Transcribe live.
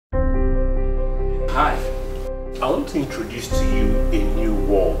Hi, I want to introduce to you a new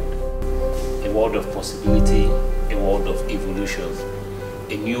world of possibility, a world of evolution,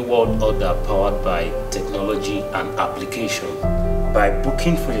 a new world order powered by technology and application. By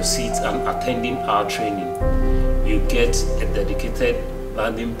booking for your seats and attending our training, you get a dedicated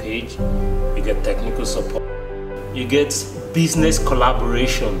landing page, you get technical support, you get business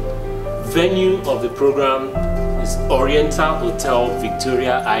collaboration. Venue of the program is Oriental Hotel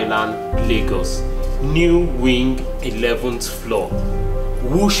Victoria Island, Lagos. New wing, 11th floor.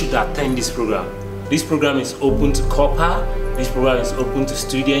 Who should attend this program? This program is open to corper, this program is open to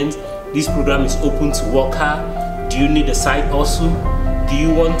students, this program is open to worker. Do you need a side hustle? Do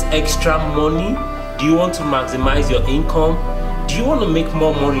you want extra money? Do you want to maximize your income? Do you want to make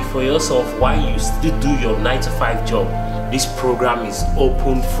more money for yourself while you still do your 9-to-5 job? This program is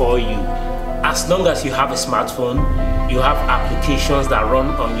open for you. As long as you have a smartphone, you have applications that run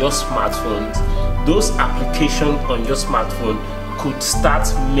on your smartphones. Those applications on your smartphone could start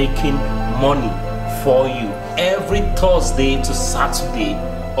making money for you. Every Thursday to Saturday,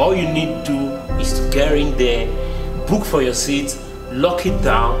 all you need to do is to get in there, book for your seat, lock it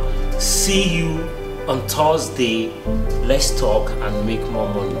down. See you on Thursday. Let's talk and make more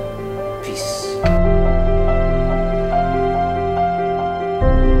money. Peace.